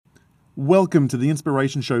Welcome to the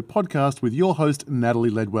Inspiration Show podcast with your host, Natalie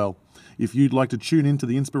Ledwell. If you'd like to tune into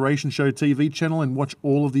the Inspiration Show TV channel and watch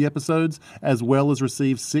all of the episodes, as well as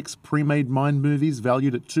receive 6 pre-made mind movies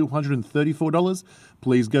valued at $234,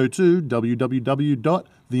 please go to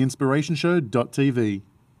www.theinspirationshow.tv.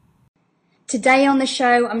 Today on the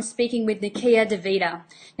show, I'm speaking with Nickkea Devida.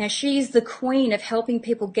 Now, she's the queen of helping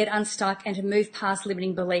people get unstuck and to move past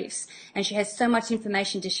limiting beliefs. And she has so much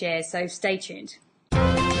information to share, so stay tuned.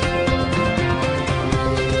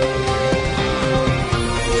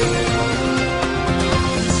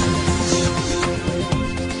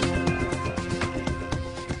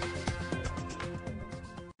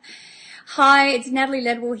 Hi, it's Natalie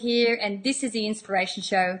Ledwell here, and this is the Inspiration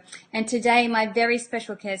Show. And today, my very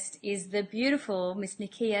special guest is the beautiful Miss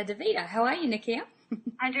Nickkea Devida. How are you, Nickkea?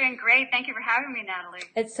 I'm doing great. Thank you for having me, Natalie.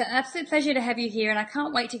 It's an absolute pleasure to have you here, and I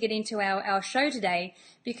can't wait to get into our show today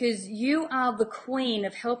because you are the queen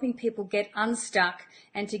of helping people get unstuck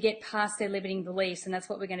and to get past their limiting beliefs, and that's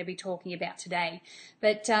what we're going to be talking about today.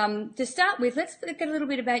 But to start with, let's get a little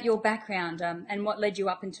bit about your background and what led you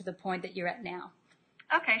up into the point that you're at now.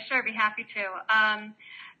 Okay, sure, I'd be happy to.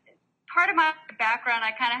 Part of my background,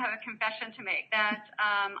 I kind of have a confession to make that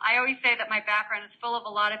I always say that my background is full of a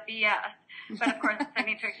lot of BS, but of course I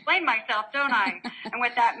need to explain myself, don't I, and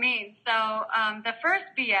what that means. So the first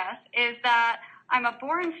BS is that I'm a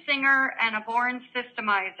born singer and a born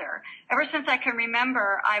systemizer. Ever since I can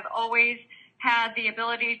remember, I've always had the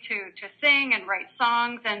ability to sing and write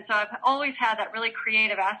songs, and so I've always had that really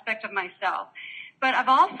creative aspect of myself. But I've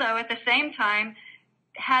also, at the same time,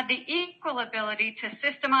 had the equal ability to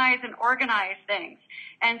systemize and organize things.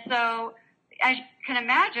 And so, as you can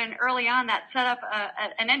imagine, early on that set up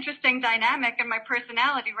an interesting dynamic in my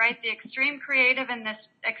personality, right? The extreme creative and this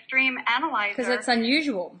extreme analyzer. Because it's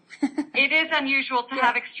unusual. It is unusual to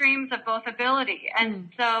have extremes of both ability.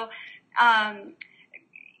 And so,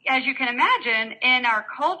 as you can imagine, in our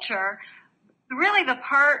culture, really the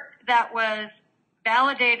part that was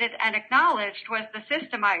validated and acknowledged was the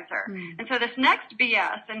systemizer. And so this next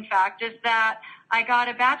BS, in fact, is that I got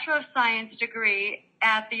a Bachelor of Science degree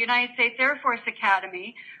at the United States Air Force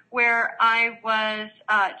Academy, where I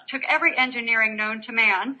took every engineering known to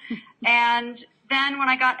man. And then when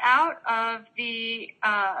I got out of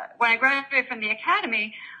when I graduated from the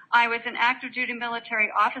academy, I was an active duty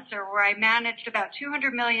military officer where I managed about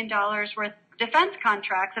 $200 million worth defense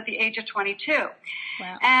contracts at the age of 22.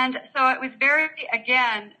 Wow. And so it was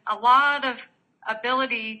again, a lot of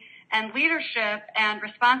ability and leadership and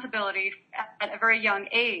responsibility at a very young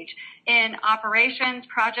age in operations,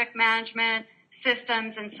 project management,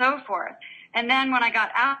 systems, and so forth. And then when I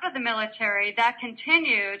got out of the military, that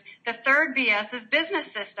continued. The third BS is business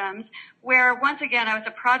systems, where once again I was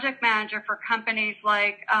a project manager for companies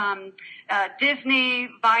like Disney,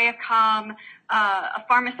 Viacom, a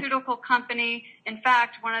pharmaceutical company. In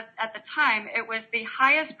fact, at the time, it was the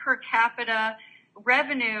highest per capita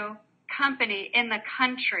revenue company in the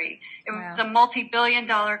country. It was a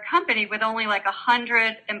multi-billion-dollar company with only like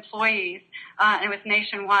 100 employees, and it was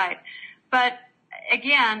nationwide. But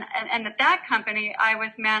again, and at that company, I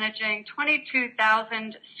was managing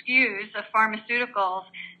 22,000 SKUs of pharmaceuticals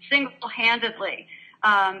single-handedly.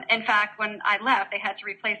 In fact, when I left, they had to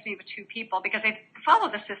replace me with 2 people because they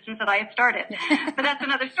followed the systems that I had started. But that's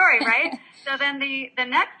another story, right? So then the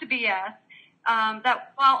next BS,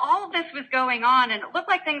 that while all of this was going on and it looked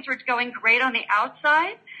like things were going great on the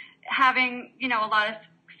outside, having, a lot of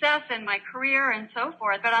success in my career and so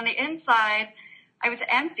forth, but on the inside, I was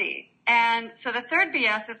empty. And so the third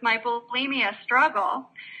BS is my bulimia struggle,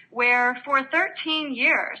 where for 13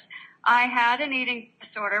 years, I had an eating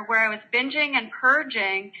disorder where I was binging and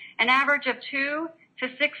purging an average of 2 to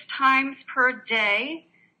 6 times per day,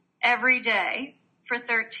 every day, for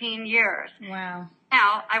 13 years. Wow.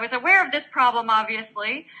 Now, I was aware of this problem,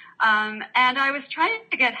 obviously, and I was trying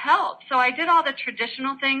to get help. So I did all the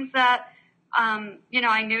traditional things that,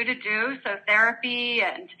 I knew to do, so therapy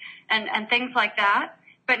and things like that.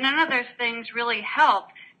 But none of those things really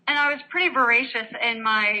helped. And I was pretty voracious in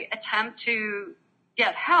my attempt to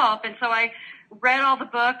get help. And so I read all the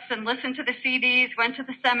books and listened to the CDs, went to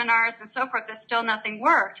the seminars and so forth, but still nothing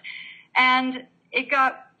worked. And it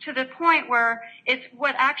got to the point where it's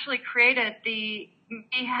what actually created me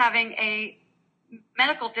having a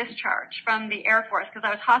medical discharge from the Air Force, because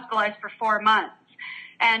I was hospitalized for 4 months.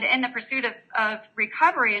 And in the pursuit of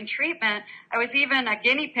recovery and treatment, I was even a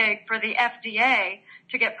guinea pig for the FDA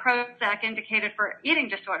to get Prozac indicated for eating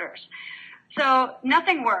disorders. So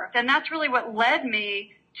nothing worked. And that's really what led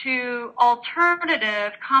me to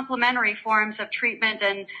alternative complementary forms of treatment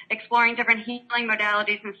and exploring different healing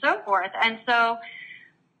modalities and so forth. And so,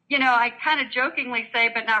 I kind of jokingly say,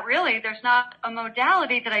 but not really, there's not a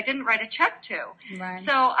modality that I didn't write a check to. Right.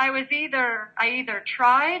 So I either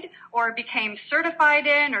tried or became certified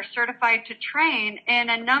in or certified to train in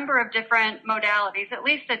a number of different modalities, at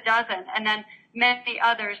least a dozen, and then many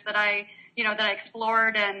others that I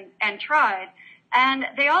explored and tried. And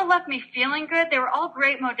they all left me feeling good. They were all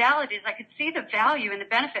great modalities. I could see the value and the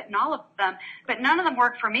benefit in all of them, but none of them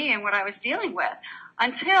worked for me and what I was dealing with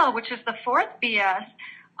until, which is the fourth BS,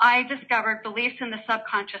 I discovered beliefs in the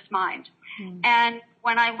subconscious mind. And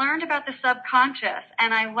when I learned about the subconscious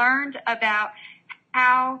and I learned about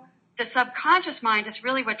how the subconscious mind is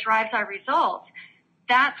really what drives our results,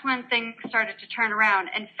 that's when things started to turn around.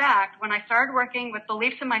 In fact, when I started working with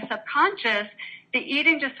beliefs in my subconscious, the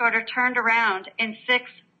eating disorder turned around in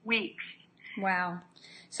 6 weeks. Wow.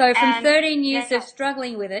 So from 13 years of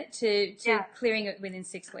struggling with it to clearing it within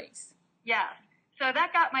 6 weeks. Yes. So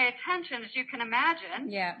that got my attention, as you can imagine.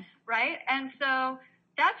 Yeah. Right? And so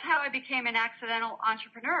that's how I became an accidental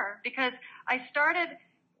entrepreneur, because I started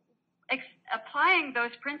applying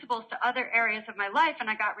those principles to other areas of my life, and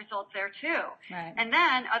I got results there too. Right. And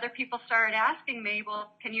then other people started asking me,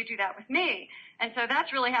 well, can you do that with me? And so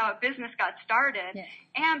that's really how a business got started. Yeah.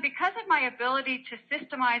 And because of my ability to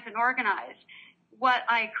systemize and organize what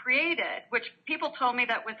I created, which people told me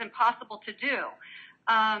that was impossible to do,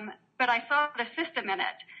 but I saw the system in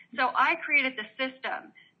it. So I created the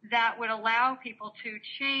system that would allow people to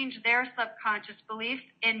change their subconscious beliefs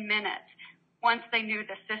in minutes once they knew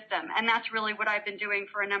the system. And that's really what I've been doing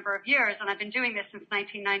for a number of years, and I've been doing this since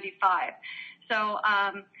 1995. So,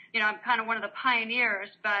 I'm kind of one of the pioneers,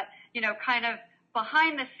 but, kind of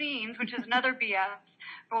behind the scenes, which is another BS,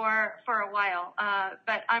 for a while.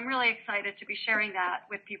 But I'm really excited to be sharing that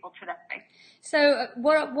with people today. So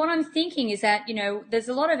what I'm thinking is that, there's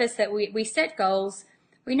a lot of us that we set goals.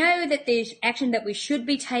 We know that there's action that we should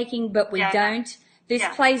be taking, but we don't. This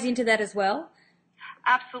plays into that as well.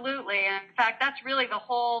 Absolutely. And in fact, that's really the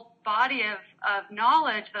whole body of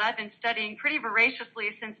knowledge that I've been studying pretty voraciously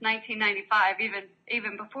since 1995,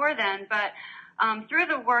 even before then. But through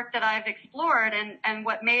the work that I've explored and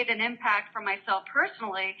what made an impact for myself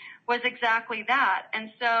personally was exactly that. And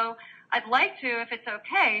so I'd like to, if it's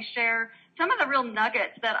okay, share some of the real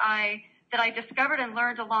nuggets that I discovered and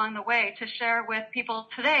learned along the way to share with people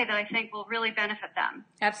today that I think will really benefit them.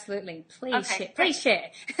 Absolutely. Please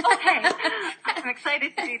share. Okay. I'm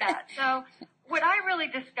excited to do that. So what I really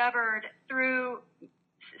discovered through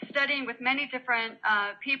studying with many different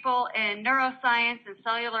people in neuroscience and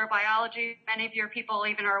cellular biology, many of your people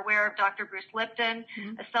even are aware of Dr. Bruce Lipton,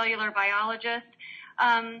 a cellular biologist.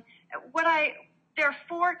 There are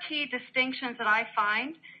 4 key distinctions that I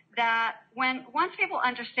find that once people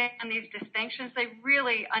understand these distinctions, they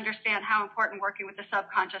really understand how important working with the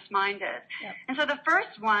subconscious mind is. Yep. And so the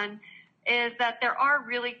first one is that there are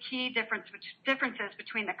really key differences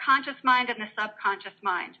between the conscious mind and the subconscious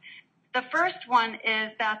mind. The first one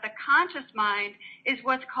is that the conscious mind is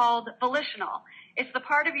what's called volitional. It's the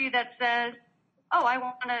part of you that says, oh, I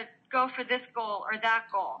want to go for this goal or that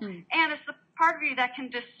goal. And it's the part of you that can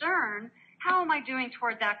discern, how am I doing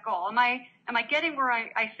toward that goal? Am I getting where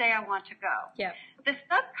I say I want to go? Yeah. The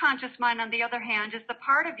subconscious mind, on the other hand, is the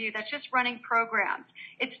part of you that's just running programs.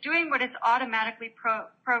 It's doing what it's automatically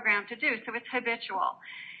programmed to do, so it's habitual.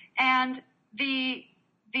 And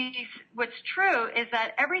what's true is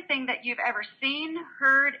that everything that you've ever seen,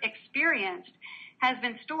 heard, experienced has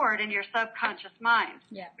been stored in your subconscious mind,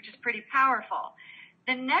 which is pretty powerful.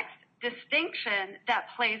 The next distinction that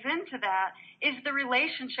plays into that is the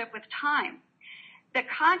relationship with time. The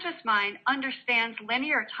conscious mind understands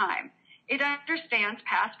linear time. It understands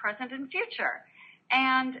past, present, and future.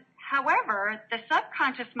 And however, the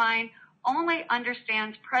subconscious mind only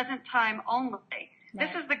understands present time only. Right.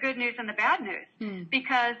 This is the good news and the bad news.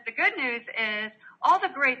 Because the good news is all the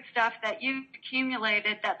great stuff that you've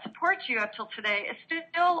accumulated that supports you up till today is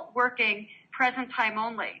still working present time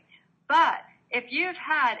only. But if you've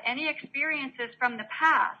had any experiences from the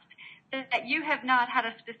past that you have not had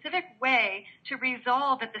a specific way to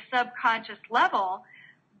resolve at the subconscious level,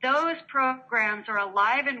 those programs are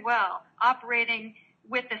alive and well, operating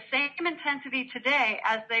with the same intensity today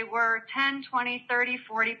as they were 10, 20, 30,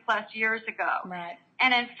 40 plus years ago. Right.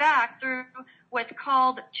 And in fact, through what's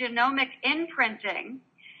called genomic imprinting,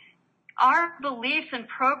 our beliefs and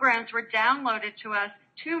programs were downloaded to us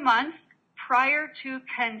 2 months prior to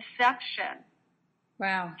conception.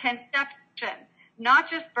 Wow. Conception. Not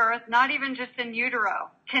just birth, not even just in utero,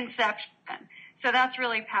 conception. So that's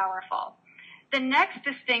really powerful. The next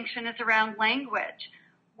distinction is around language,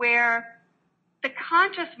 where the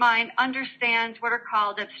conscious mind understands what are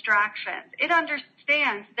called abstractions. It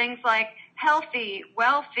understands things like healthy,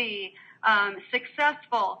 wealthy,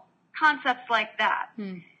 successful, concepts like that.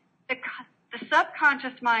 The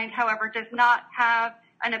subconscious mind, however, does not have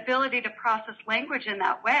an ability to process language in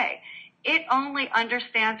that way. It only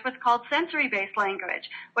understands what's called sensory-based language,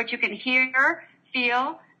 what you can hear,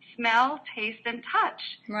 feel, smell, taste, and touch.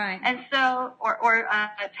 Right. And so, or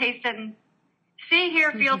taste and see,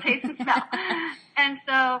 hear, feel, taste, and smell. And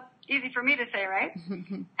so, easy for me to say, right?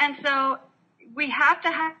 And so, we have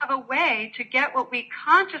to have a way to get what we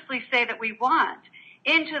consciously say that we want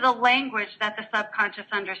into the language that the subconscious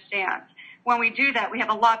understands. When we do that, we have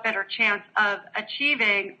a lot better chance of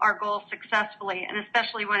achieving our goals successfully, and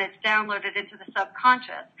especially when it's downloaded into the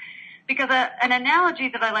subconscious. Because an analogy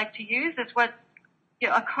that I like to use is a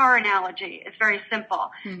car analogy. It's very simple.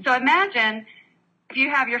 So imagine if you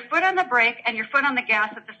have your foot on the brake and your foot on the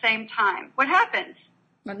gas at the same time. What happens?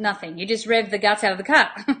 Well, nothing. You just rev the guts out of the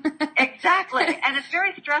car. Exactly. And it's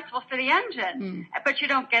very stressful for the engine, but you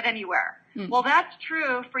don't get anywhere. Well, that's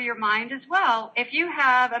true for your mind as well. If you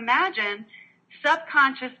have, imagine,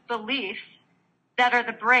 subconscious beliefs that are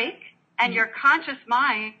the brake, and your conscious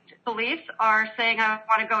mind beliefs are saying, I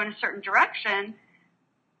want to go in a certain direction,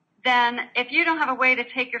 then if you don't have a way to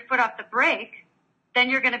take your foot off the brake, then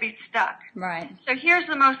you're going to be stuck. Right. So here's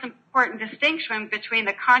the most important distinction between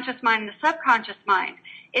the conscious mind and the subconscious mind.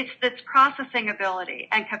 It's this processing ability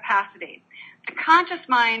and capacity. The conscious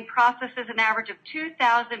mind processes an average of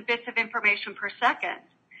 2,000 bits of information per second,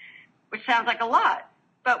 which sounds like a lot.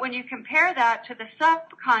 But when you compare that to the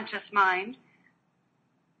subconscious mind,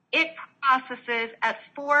 it processes at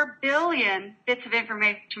 4 billion bits of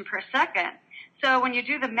information per second. So when you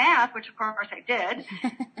do the math, which of course I did,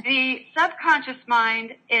 the subconscious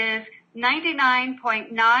mind is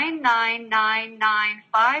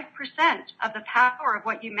 99.99995% of the power of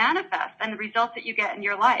what you manifest and the results that you get in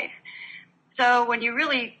your life. So when you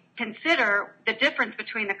really consider the difference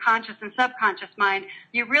between the conscious and subconscious mind,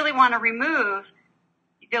 you really want to remove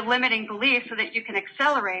the limiting beliefs so that you can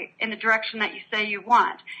accelerate in the direction that you say you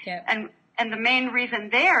want. Yep. And the main reason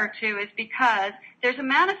there, too, is because there's a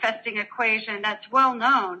manifesting equation that's well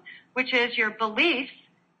known, which is your beliefs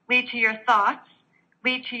lead to your thoughts,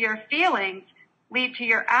 lead to your feelings, lead to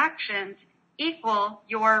your actions, equal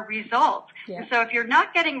your results. Yeah. And so if you're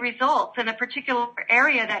not getting results in a particular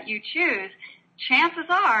area that you choose, chances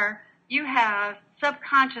are you have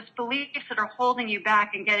subconscious beliefs that are holding you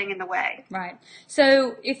back and getting in the way. Right.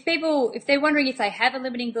 So if they're wondering if they have a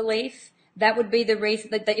limiting belief, that would be the reason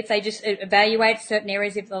that if they just evaluate certain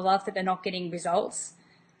areas of their life that they're not getting results.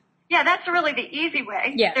 Yeah, that's really the easy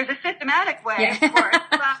way. Yeah. There's a systematic way, Yeah. of course.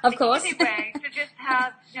 But Of course. The easy way to just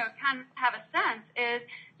have, kind of have a sense is,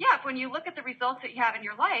 when you look at the results that you have in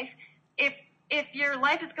your life, if your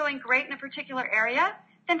life is going great in a particular area,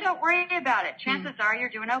 then don't worry about it. Chances are you're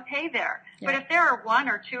doing okay there. Yeah. But if there are one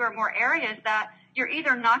or two or more areas that you're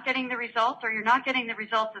either not getting the results or you're not getting the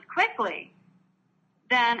results as quickly,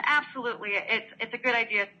 then absolutely it's a good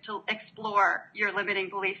idea to explore your limiting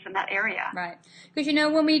beliefs in that area. Right. Because,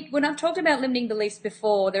 when I've talked about limiting beliefs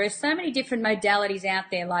before, there are so many different modalities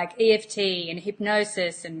out there like EFT and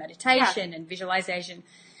hypnosis and meditation and visualization.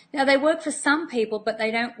 Now, they work for some people, but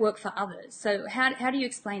they don't work for others. So how do you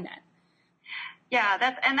explain that? Yeah,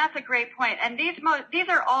 that's a great point. And these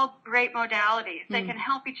are all great modalities. They can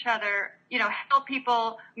help each other, help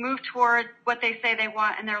people move towards what they say they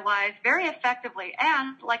want in their lives very effectively.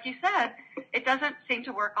 And like you said, it doesn't seem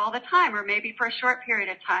to work all the time, or maybe for a short period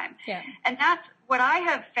of time. Yeah. And that's what I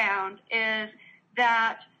have found is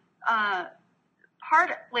that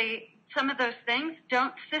partly some of those things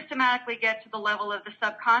don't systematically get to the level of the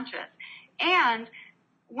subconscious. And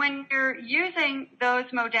when you're using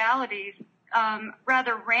those modalities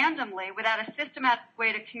rather randomly, without a systematic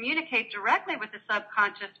way to communicate directly with the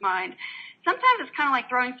subconscious mind, sometimes it's kind of like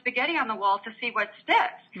throwing spaghetti on the wall to see what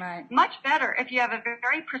sticks. Right. Much better if you have a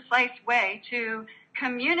very precise way to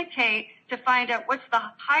communicate to find out what's the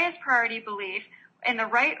highest priority belief in the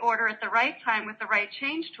right order at the right time with the right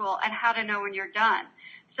change tool, and how to know when you're done.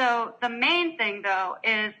 So the main thing, though,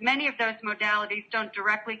 is many of those modalities don't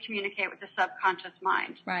directly communicate with the subconscious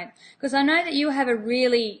mind. Right. Because I know that you have a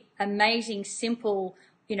really amazing, simple,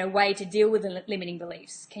 way to deal with the limiting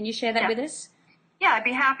beliefs. Can you share that with us? Yeah, I'd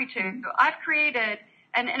be happy to. I've created,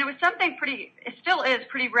 and it was something it still is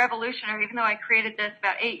pretty revolutionary, even though I created this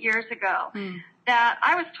about 8 years ago, that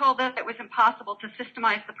I was told that it was impossible to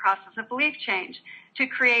systemize the process of belief change, to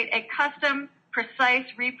create a custom, precise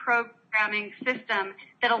reprogramming system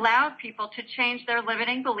that allowed people to change their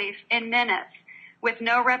limiting beliefs in minutes with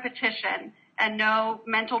no repetition and no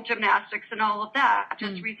mental gymnastics and all of that,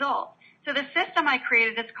 just results. So the system I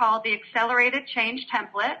created is called the Accelerated Change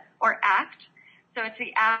Template, or ACT. So it's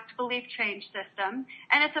the ACT Belief Change System,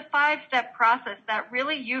 and it's a 5-step process that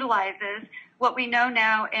really utilizes what we know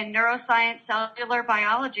now in neuroscience, cellular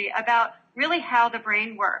biology about really how the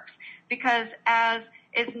brain works. Because as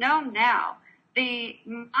is known now, the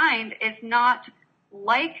mind is not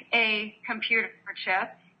like a computer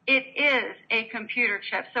chip. It is a computer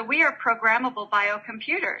chip. So we are programmable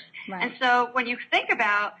biocomputers. Right. And so when you think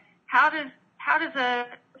about how does a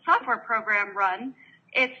software program run,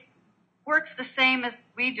 it works the same as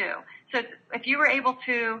we do. So if you were able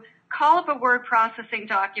to call up a word processing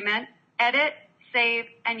document, edit, save,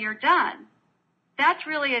 and you're done, that's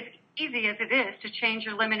really as easy as it is to change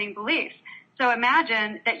your limiting beliefs. So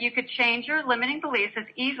imagine that you could change your limiting beliefs as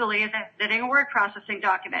easily as editing a word processing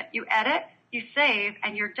document. You edit, you save,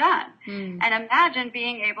 and you're done. And imagine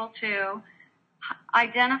being able to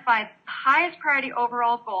identify the highest priority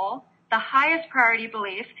overall goal, the highest priority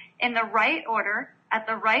beliefs in the right order, at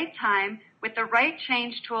the right time, with the right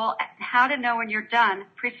change tool, and how to know when you're done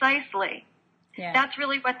precisely. Yeah. That's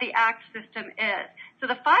really what the ACT system is. So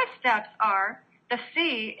the 5 steps are the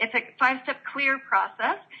C, it's a 5-step clear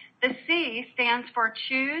process. The C stands for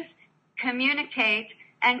choose, communicate,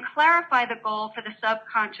 and clarify the goal for the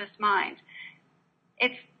subconscious mind.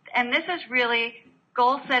 And this is really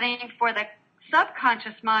goal setting for the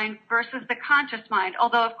subconscious mind versus the conscious mind.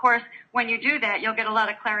 Although, of course, when you do that, you'll get a lot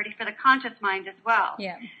of clarity for the conscious mind as well.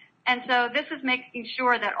 Yeah. And so this is making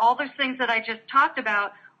sure that all those things that I just talked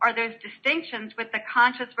about are those distinctions with the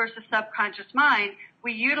conscious versus subconscious mind.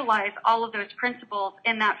 We utilize all of those principles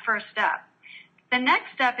in that first step. The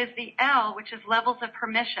next step is the L, which is levels of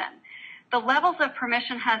permission. The levels of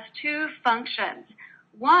permission has 2 functions.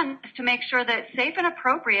 One is to make sure that it's safe and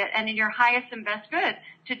appropriate and in your highest and best good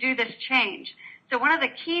to do this change. So one of the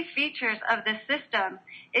key features of this system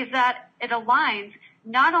is that it aligns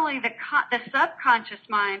not only the subconscious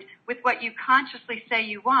mind with what you consciously say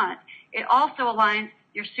you want, it also aligns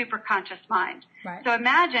your superconscious mind. Right. So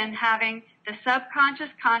imagine having the subconscious,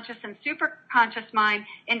 conscious, and superconscious mind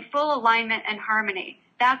in full alignment and harmony.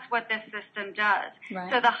 That's what this system does.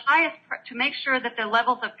 Right. So the highest, to make sure that the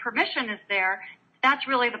levels of permission is there, that's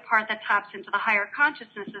really the part that taps into the higher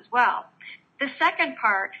consciousness as well. The second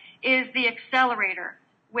part is the accelerator,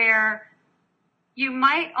 where you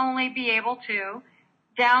might only be able to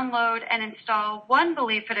download and install one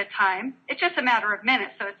belief at a time. It's just a matter of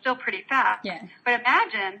minutes, so it's still pretty fast. Yeah. But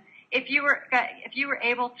imagine if you were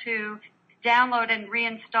able to download and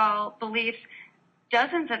reinstall beliefs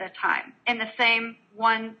dozens at a time in the same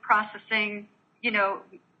one processing,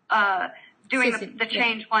 doing the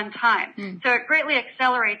change one time. So it greatly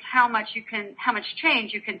accelerates how much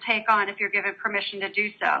change you can take on if you're given permission to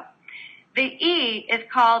do so. The E is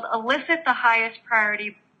called elicit the highest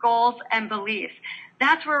priority goals and beliefs.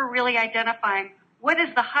 That's where we're really identifying what is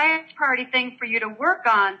the highest priority thing for you to work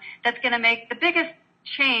on that's going to make the biggest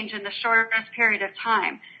change in the shortest period of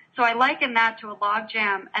time. So I liken that to a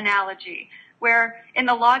logjam analogy, where in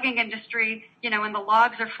the logging industry, when the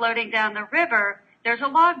logs are floating down the river, there's a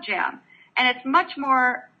logjam. And it's much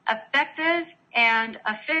more effective and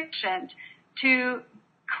efficient to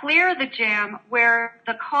clear the jam where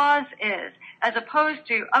the cause is, as opposed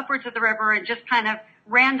to upwards of the river and just kind of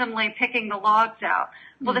randomly picking the logs out.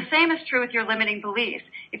 Well, the same is true with your limiting beliefs.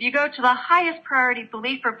 If you go to the highest priority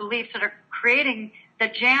belief or beliefs that are creating the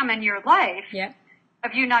jam in your life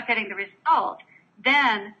of you not getting the result,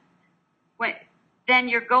 then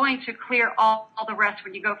you're going to clear all the rest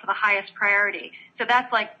when you go for the highest priority. So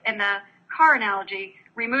that's like in the car analogy,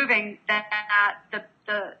 removing the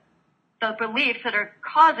beliefs that are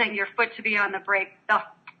causing your foot to be on the brake the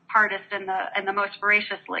hardest and the most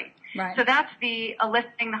voraciously. Right. So that's the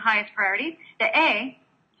eliciting the highest priority. The A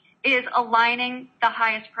is aligning the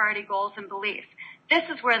highest priority goals and beliefs. This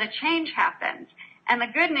is where the change happens. And the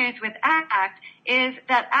good news with ACT is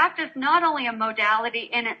that ACT is not only a modality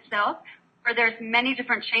in itself, where there's many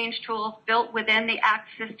different change tools built within the ACT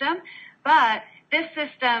system, but this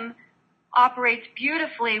system operates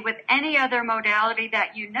beautifully with any other modality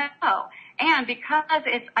that you know. And because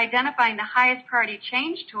it's identifying the highest priority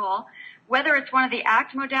change tool, whether it's one of the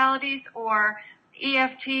ACT modalities or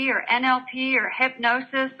EFT or NLP or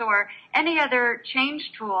hypnosis or any other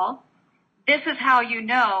change tool, this is how you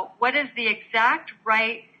know what is the exact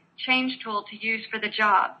right change tool to use for the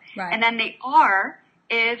job. Right. And then the R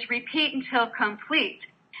is repeat until complete.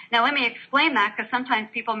 Now let me explain that, because sometimes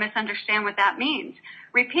people misunderstand what that means.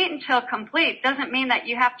 Repeat until complete doesn't mean that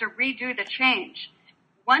you have to redo the change.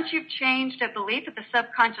 Once you've changed a belief at the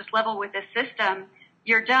subconscious level with this system,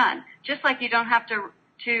 you're done. Just like you don't have to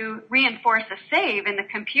reinforce a save in the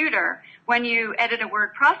computer when you edit a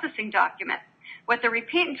word processing document. What the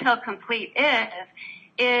repeat until complete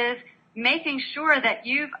is making sure that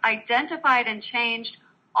you've identified and changed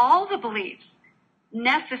all the beliefs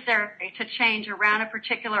necessary to change around a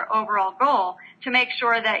particular overall goal to make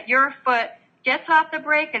sure that your foot gets off the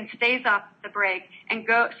brake and stays off the brake and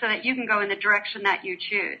go so that you can go in the direction that you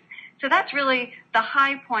choose. So that's really the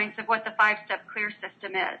high points of what the 5-step clear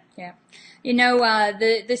system is. Yeah. You know,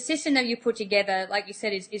 the system that you put together, like you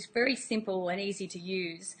said, is very simple and easy to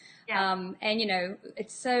use. Yeah. And, you know,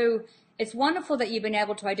 it's wonderful that you've been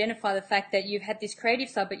able to identify the fact that you've had this creative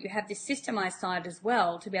side, but you have this systemized side as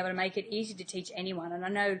well to be able to make it easy to teach anyone. And I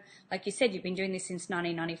know, like you said, you've been doing this since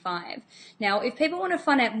 1995. Now, if people want to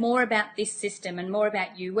find out more about this system and more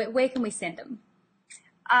about you, where can we send them?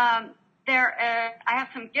 I have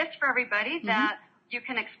some gifts for everybody that you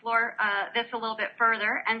can explore this a little bit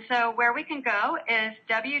further. And so where we can go is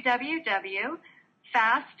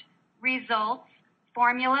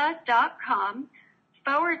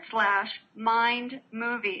www.fastresultsformula.com/mind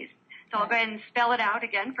movies. So I'll go ahead and spell it out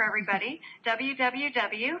again for everybody.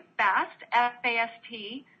 www.fast,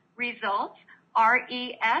 results,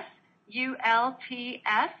 RESULTS,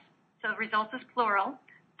 so results is plural,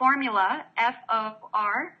 formula,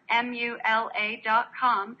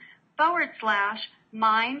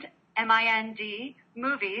 FORMULA.com/mind, MIND,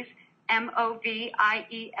 movies,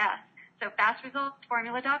 MOVIES. So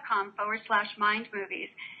fastresultsformula.com/mind movies.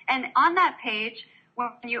 And on that page, when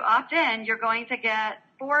you opt in, you're going to get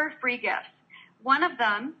 4 free gifts. One of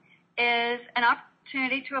them is an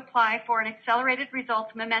opportunity to apply for an accelerated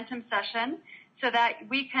results momentum session so that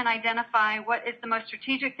we can identify what is the most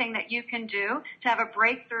strategic thing that you can do to have a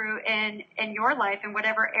breakthrough in your life in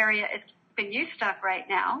whatever area is keeping you stuck right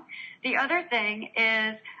now. The other thing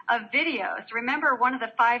is a video. So remember, one of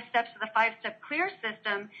the 5 steps of the 5-step clear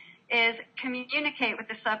system is communicate with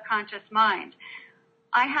the subconscious mind.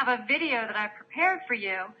 I have a video that I've prepared for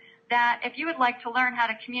you that if you would like to learn how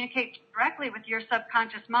to communicate directly with your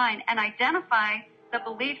subconscious mind and identify the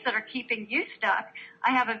beliefs that are keeping you stuck,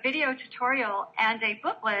 I have a video tutorial and a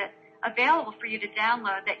booklet available for you to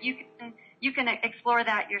download that you can explore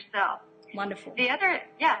that yourself. Wonderful.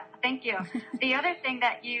 Thank you. The other thing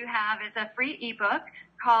that you have is a free ebook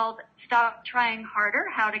called Stop Trying Harder,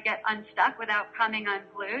 How to Get Unstuck Without Coming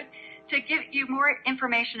Unglued, to give you more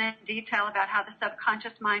information and detail about how the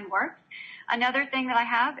subconscious mind works. Another thing that I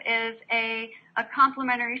have is a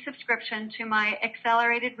complimentary subscription to my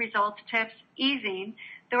Accelerated Results Tips e-zine.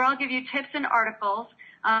 There I'll give you tips and articles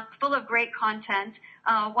full of great content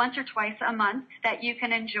once or twice a month that you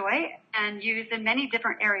can enjoy and use in many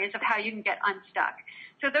different areas of how you can get unstuck.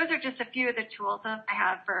 So those are just a few of the tools that I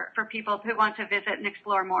have for people who want to visit and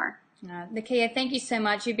explore more. Nickkea, thank you so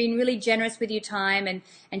much. You've been really generous with your time and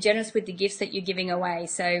generous with the gifts that you're giving away.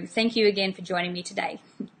 So thank you again for joining me today.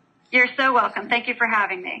 You're so welcome. Thank you for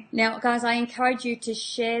having me. Now, guys, I encourage you to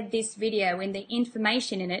share this video and the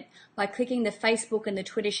information in it by clicking the Facebook and the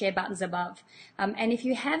Twitter share buttons above. And if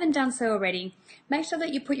you haven't done so already, make sure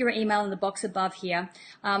that you put your email in the box above here.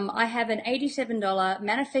 I have an $87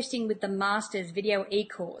 Manifesting with the Masters video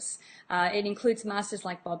e-course. It includes masters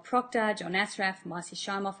like Bob Proctor, John Asraf, Marcy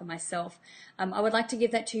Shimoff, and myself. I would like to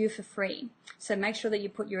give that to you for free. So make sure that you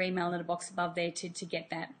put your email in the box above there to get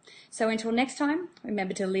that. So until next time,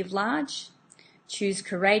 remember to live large, choose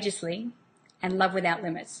courageously, and love without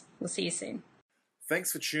limits. We'll see you soon.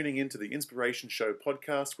 Thanks for tuning in to the Inspiration Show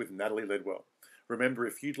podcast with Natalie Ledwell. Remember,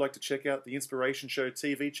 if you'd like to check out the Inspiration Show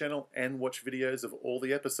TV channel and watch videos of all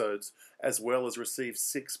the episodes, as well as receive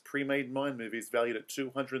 6 pre-made mind movies valued at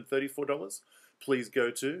 $234, please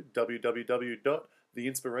go to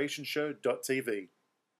www.theinspirationshow.tv.